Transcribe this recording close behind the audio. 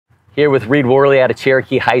Here with Reid Worley out of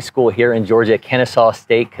Cherokee High School here in Georgia, Kennesaw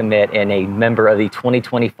State commit and a member of the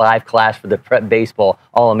 2025 class for the Prep Baseball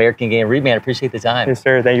All-American Game. Reid, man, I appreciate the time. Yes,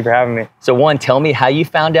 sir. Thank you for having me. So one, tell me how you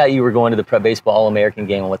found out you were going to the Prep Baseball All-American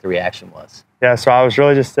Game and what the reaction was. Yeah, so I was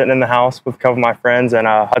really just sitting in the house with a couple of my friends, and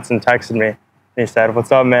Hudson texted me. And he said,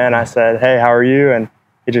 "What's up, man?" I said, "Hey, how are you?" And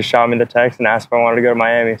he just shot me the text and asked if I wanted to go to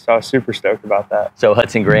Miami. So I was super stoked about that. So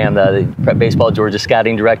Hudson Graham, the Prep Baseball Georgia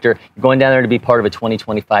scouting director, you're going down there to be part of a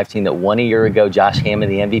 2025 team that won a year ago. Josh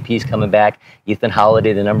Hammond, the MVP, is coming back. Ethan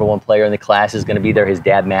Holiday, the #1 player in the class, is going to be there. His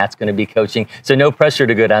dad, Matt's going to be coaching. So no pressure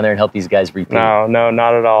to go down there and help these guys repeat. No,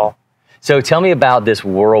 not at all. So tell me about this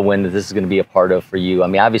whirlwind that this is going to be a part of for you. I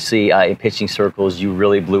mean, obviously, in pitching circles, you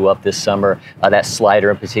really blew up this summer. That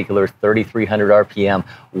slider in particular, 3,300 RPM.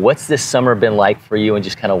 What's this summer been like for you and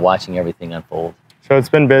just kind of watching everything unfold? So it's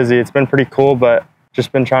been busy. It's been pretty cool, but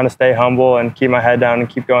just been trying to stay humble and keep my head down and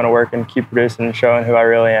keep going to work and keep producing and showing who I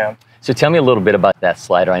really am. So tell me a little bit about that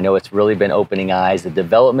slider. I know it's really been opening eyes, the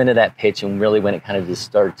development of that pitch, and really when it kind of just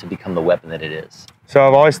started to become the weapon that it is. So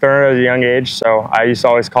I've always thrown it at a young age, so I used to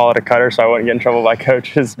always call it a cutter so I wouldn't get in trouble by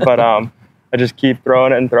coaches. But I just keep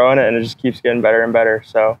throwing it, and it just keeps getting better and better.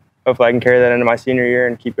 So hopefully I can carry that into my senior year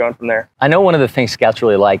and keep going from there. I know one of the things scouts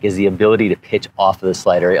really like is the ability to pitch off of the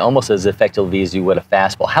slider, almost as effectively as you would a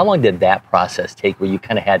fastball. How long did that process take where you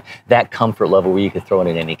kind of had that comfort level where you could throw it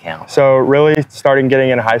at any count? So really starting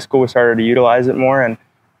getting into high school, we started to utilize it more and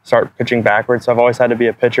start pitching backwards. So I've always had to be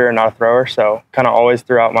a pitcher and not a thrower. So kind of always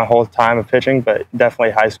throughout my whole time of pitching, but definitely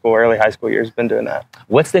high school, early high school years, been doing that.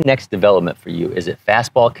 What's the next development for you? Is it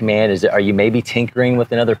fastball command? Are you maybe tinkering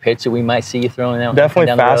with another pitch that we might see you throwing out?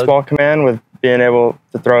 Definitely fastball command with being able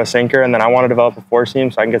to throw a sinker, and then I want to develop a four seam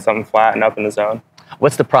so I can get something flat and up in the zone.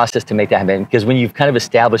 What's the process to make that happen? Because when you've kind of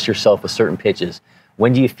established yourself with certain pitches,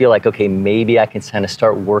 when do you feel like, okay, maybe I can kind of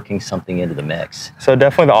start working something into the mix? So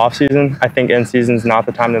definitely the off season. I think in season is not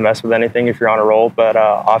the time to mess with anything if you're on a roll, but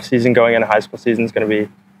off season going into high school season is going to be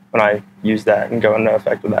when I use that and go into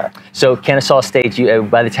effect with that. So Kennesaw State,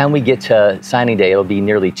 by the time we get to signing day, it'll be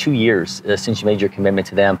nearly 2 years since you made your commitment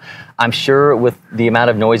to them. I'm sure with the amount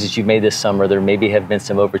of noise that you've made this summer, there maybe have been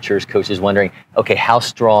some overtures, coaches wondering, okay, how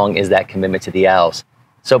strong is that commitment to the Owls?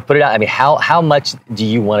 So put it out, I mean, how much do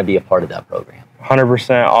you want to be a part of that program?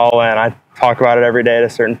 100% all in. I talk about it every day to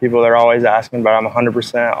certain people. They're always asking, but I'm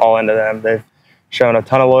 100% all into them. They've shown a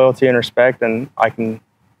ton of loyalty and respect, and I can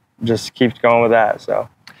just keep going with that. So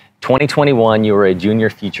 2021, you were a junior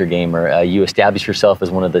feature gamer. You established yourself as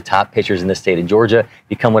one of the top pitchers in the state of Georgia,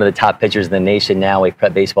 become one of the top pitchers in the nation, now a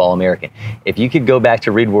Prep Baseball All-American. If you could go back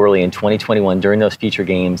to Reid Worley in 2021 during those feature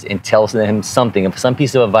games and tell him something, some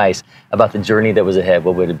piece of advice about the journey that was ahead,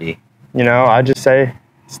 what would it be? You know, I'd just say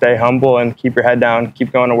stay humble and keep your head down, keep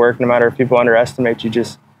going to work. No matter if people underestimate you,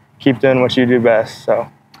 just keep doing what you do best. So.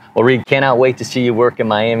 Well, Reid, cannot wait to see you work in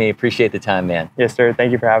Miami. Appreciate the time, man. Yes, sir.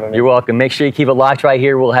 Thank you for having me. You're welcome. Make sure you keep it locked right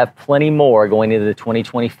here. We'll have plenty more going into the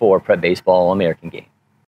 2024 Prep Baseball All-American Game.